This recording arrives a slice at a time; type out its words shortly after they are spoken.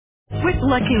With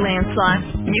Lucky Land Slots,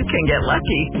 you can get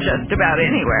lucky just about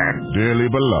anywhere. Dearly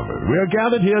beloved, we are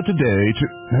gathered here today to...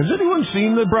 Has anyone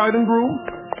seen the bride and groom?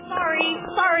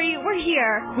 Sorry, we're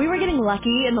here. We were getting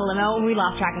lucky in the limo and we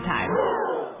lost track of time.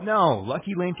 No,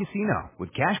 Lucky Land Casino,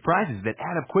 with cash prizes that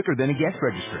add up quicker than a guest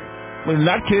registry. In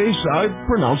that case, I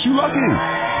pronounce you lucky.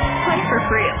 Play for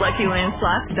free at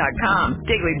LuckyLandSlots.com.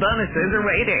 Daily bonuses are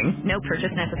waiting. No purchase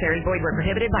necessary. Void where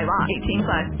prohibited by law. 18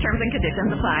 plus. Terms and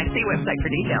conditions apply. See website for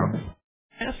details.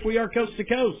 Yes, we are coast to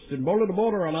coast and border to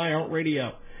border on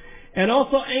iHeartRadio. And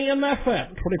also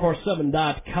AMFM,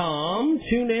 247.com.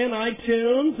 Tune in,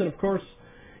 iTunes, and of course,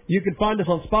 you can find us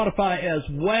on Spotify as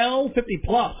well.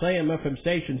 50-plus AM/FM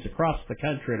stations across the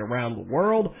country and around the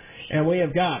world. And we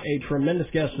have got a tremendous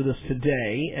guest with us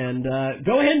today. And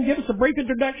go ahead and give us a brief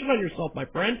introduction on yourself, my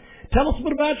friend. Tell us a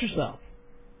bit about yourself.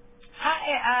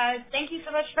 Hi, thank you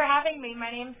so much for having me.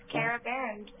 My name's Kara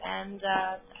Barron, and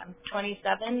I'm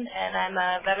 27, and I'm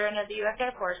a veteran of the U.S.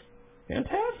 Air Force.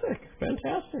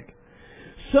 Fantastic.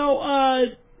 So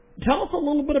tell us a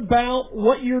little bit about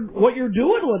what you're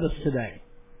doing with us today.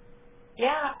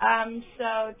 Yeah,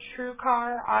 so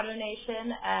TrueCar,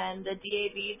 AutoNation, and the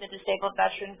DAV, the Disabled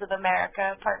Veterans of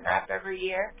America, partner up every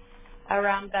year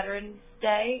around Veterans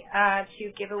Day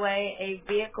to give away a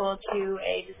vehicle to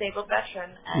a disabled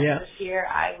veteran. And yes. This year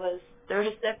I was the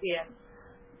recipient.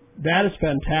 That is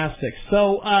fantastic.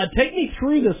 So take me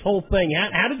through this whole thing.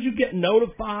 How did you get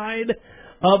notified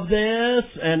of this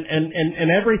and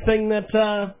everything that's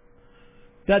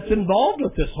involved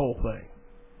with this whole thing?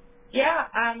 Yeah,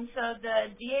 so the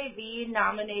DAV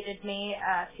nominated me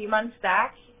a few months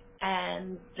back,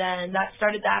 and then that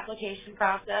started the application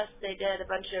process. They did a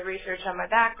bunch of research on my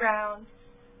background,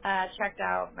 checked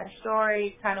out my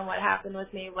story, kind of what happened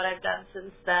with me, what I've done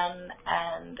since then,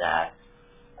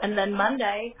 and then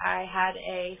Monday I had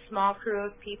a small crew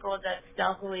of people that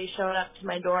stealthily showed up to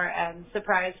my door and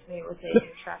surprised me with a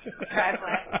new truck in the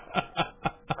driveway.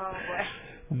 Oh boy.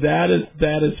 That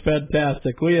is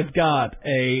fantastic. We have got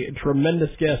a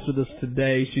tremendous guest with us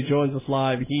today. She joins us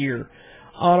live here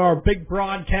on our big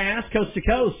broadcast, coast to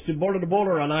coast and border to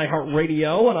border on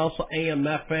iHeartRadio and also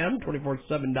AMFM,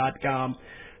 247.com.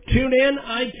 Tune in,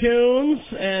 iTunes,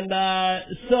 and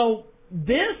so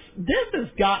this has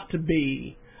got to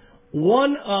be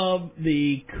one of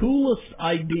the coolest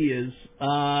ideas.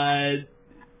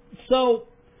 So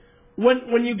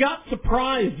when you got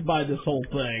surprised by this whole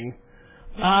thing,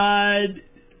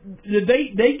 did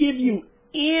they give you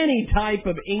any type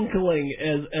of inkling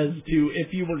as to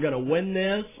if you were going to win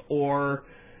this, or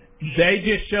they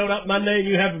just showed up Monday and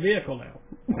you have a vehicle now?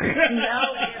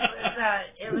 No,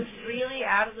 it was really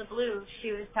out of the blue.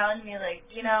 She was telling me, like,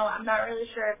 I'm not really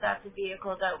sure if that's a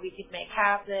vehicle that we could make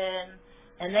happen.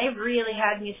 And they really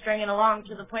had me stringing along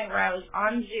to the point where I was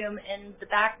on Zoom in the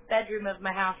back bedroom of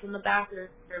my house in the bathroom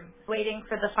waiting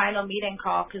for the final meeting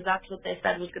call, because that's what they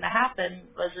said was going to happen,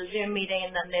 was a Zoom meeting,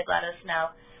 and then they'd let us know.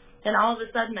 Then all of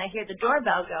a sudden I hear the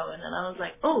doorbell going, and I was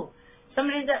like, oh,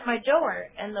 somebody's at my door.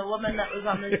 And the woman that was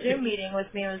on the Zoom meeting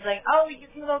with me was like, oh, you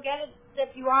can go get it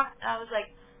if you want. And I was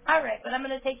like, all right, but I'm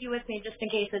going to take you with me just in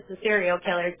case it's a serial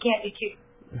killer. It can't be too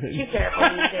careful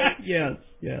these days.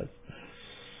 Yes.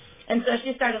 And so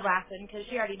she started laughing because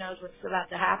she already knows what's about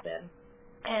to happen.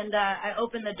 And I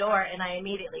opened the door, and I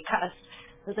immediately cussed.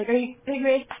 I was like, are you kidding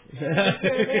me? What's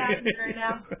really happening right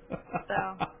now?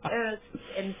 So it was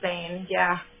insane,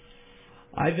 yeah.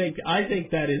 I think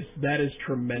that is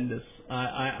tremendous.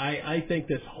 I think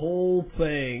this whole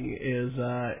thing is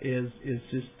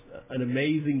just an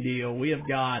amazing deal. We have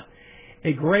got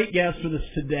a great guest with us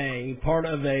today, part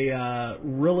of a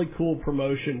really cool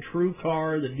promotion.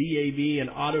 TrueCar, the DAV, and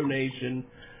AutoNation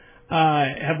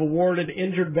have awarded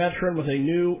injured veteran with a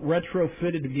new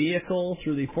retrofitted vehicle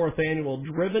through the 4th annual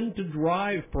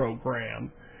DrivenToDrive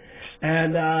program.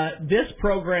 And this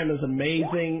program is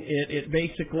amazing. It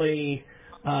basically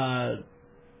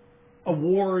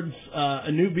awards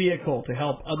a new vehicle to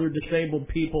help other disabled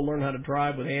people learn how to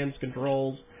drive with hands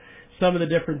controls. Some of the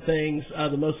different things,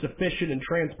 the most efficient and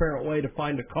transparent way to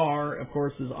find a car, of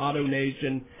course, is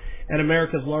AutoNation, and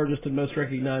America's largest and most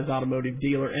recognized automotive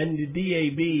dealer. And the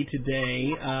DAV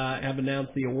today have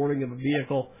announced the awarding of a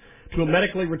vehicle to a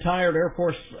medically retired Air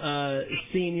Force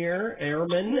senior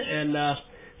airman. And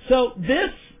so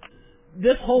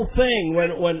this whole thing,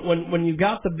 when you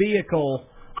got the vehicle,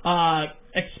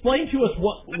 explain to us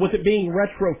what, with it being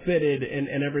retrofitted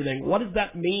and everything, what does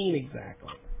that mean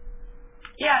exactly?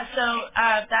 Yeah, so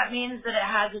that means that it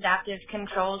has adaptive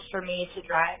controls for me to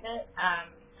drive it.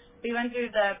 We went through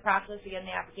the process again,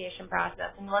 the application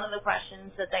process, and one of the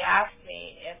questions that they asked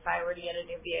me if I were to get a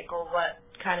new vehicle, what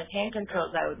kind of hand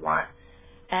controls I would want.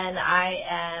 and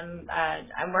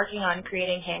I'm working on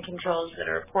creating hand controls that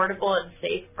are portable and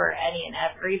safe for any and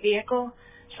every vehicle.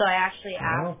 So I actually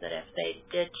asked that if they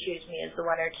did choose me as the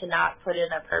winner to not put in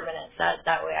a permanent set.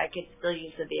 That way I could still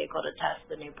use the vehicle to test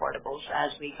the new portables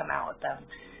as we come out with them.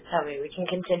 That way we can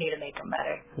continue to make them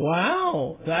better.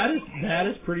 Wow, that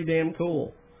is pretty damn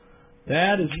cool.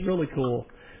 That is really cool.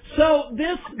 So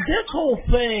this whole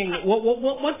thing,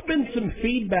 what's been some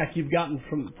feedback you've gotten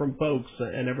from folks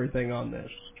and everything on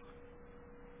this?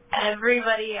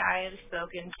 Everybody I have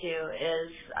spoken to is,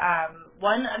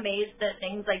 one, amazed that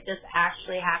things like this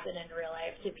actually happen in real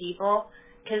life to people,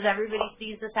 because everybody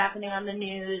sees this happening on the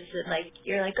news, and, like,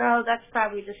 you're like, oh, that's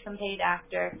probably just some paid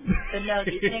actor. But no,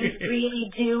 these things really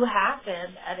do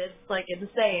happen, and it's, like,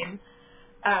 insane.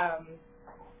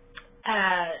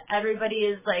 Everybody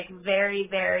is, like, very,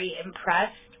 very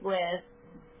impressed with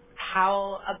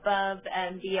how above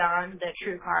and beyond the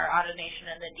TrueCar, AutoNation,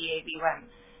 and the DAV went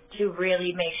to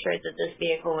really make sure that this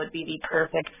vehicle would be the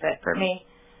perfect fit for me.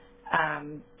 I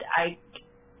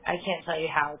can't tell you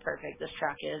how perfect this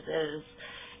truck is.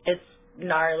 It's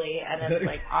gnarly, and it's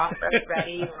like off-road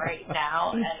ready right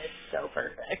now, and it's so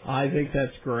perfect. I think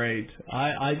that's great.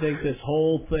 I think this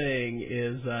whole thing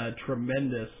is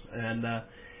tremendous, and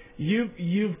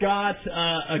you've got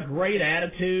a great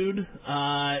attitude.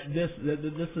 This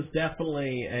is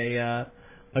definitely a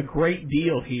great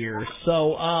deal here.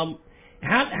 So.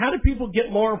 How do people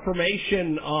get more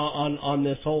information on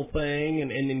this whole thing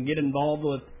and get involved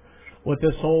with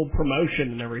this whole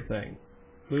promotion and everything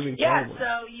moving forward?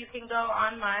 So you can go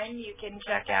online. You can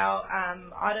check out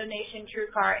AutoNation,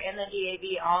 TrueCar, and the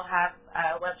DAV all have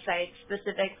websites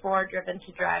specific for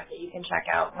DrivenToDrive that you can check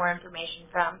out more information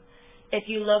from. If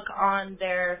you look on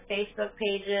their Facebook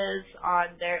pages,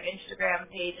 on their Instagram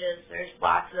pages, there's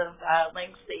lots of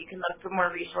links that you can look for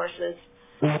more resources.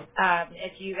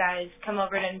 If you guys come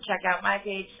over and check out my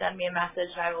page, send me a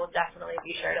message. I will definitely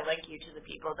be sure to link you to the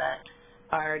people that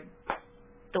are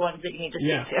the ones that you need to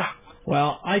speak to.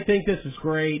 Well, I think this is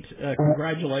great.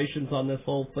 Congratulations on this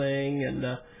whole thing,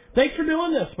 and thanks for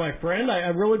doing this, my friend. I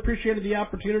really appreciated the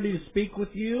opportunity to speak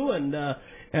with you and to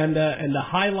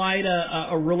highlight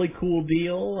a really cool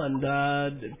deal and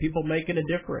people making a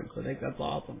difference. I think that's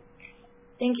awesome.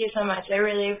 Thank you so much. I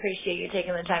really appreciate you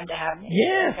taking the time to have me.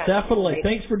 Yes, definitely.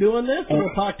 Thanks for doing this, and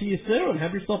we'll talk to you soon.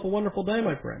 Have yourself a wonderful day,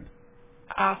 my friend.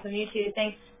 Awesome. You too.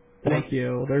 Thanks. Thank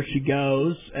you. There she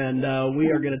goes, and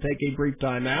we are going to take a brief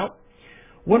time out.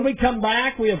 When we come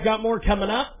back, we have got more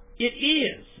coming up. It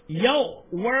is Yo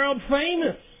World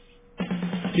Famous.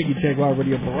 Jiggy Jaguar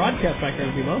Radio broadcast back in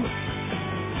a few moments.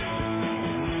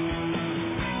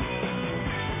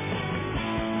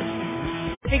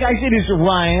 Hey guys, it is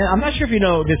Ryan. I'm not sure if you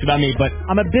know this about me, but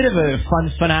I'm a bit of a fun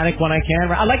fanatic when I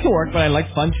can. I like to work, but I like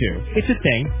fun too. It's a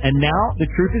thing. And now the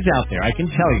truth is out there. I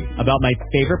can tell you about my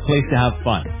favorite place to have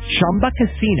fun. Chumba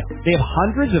Casino. They have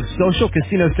hundreds of social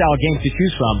casino style games to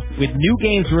choose from with new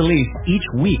games released each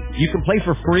week. You can play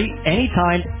for free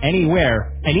anytime,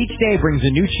 anywhere. And each day brings a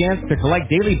new chance to collect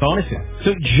daily bonuses.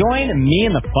 So join me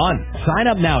in the fun. Sign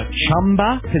up now at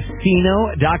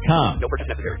ChumbaCasino.com. No purchase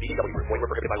necessary. DAV. Void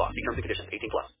where prohibited by law. See terms and conditions. 18+.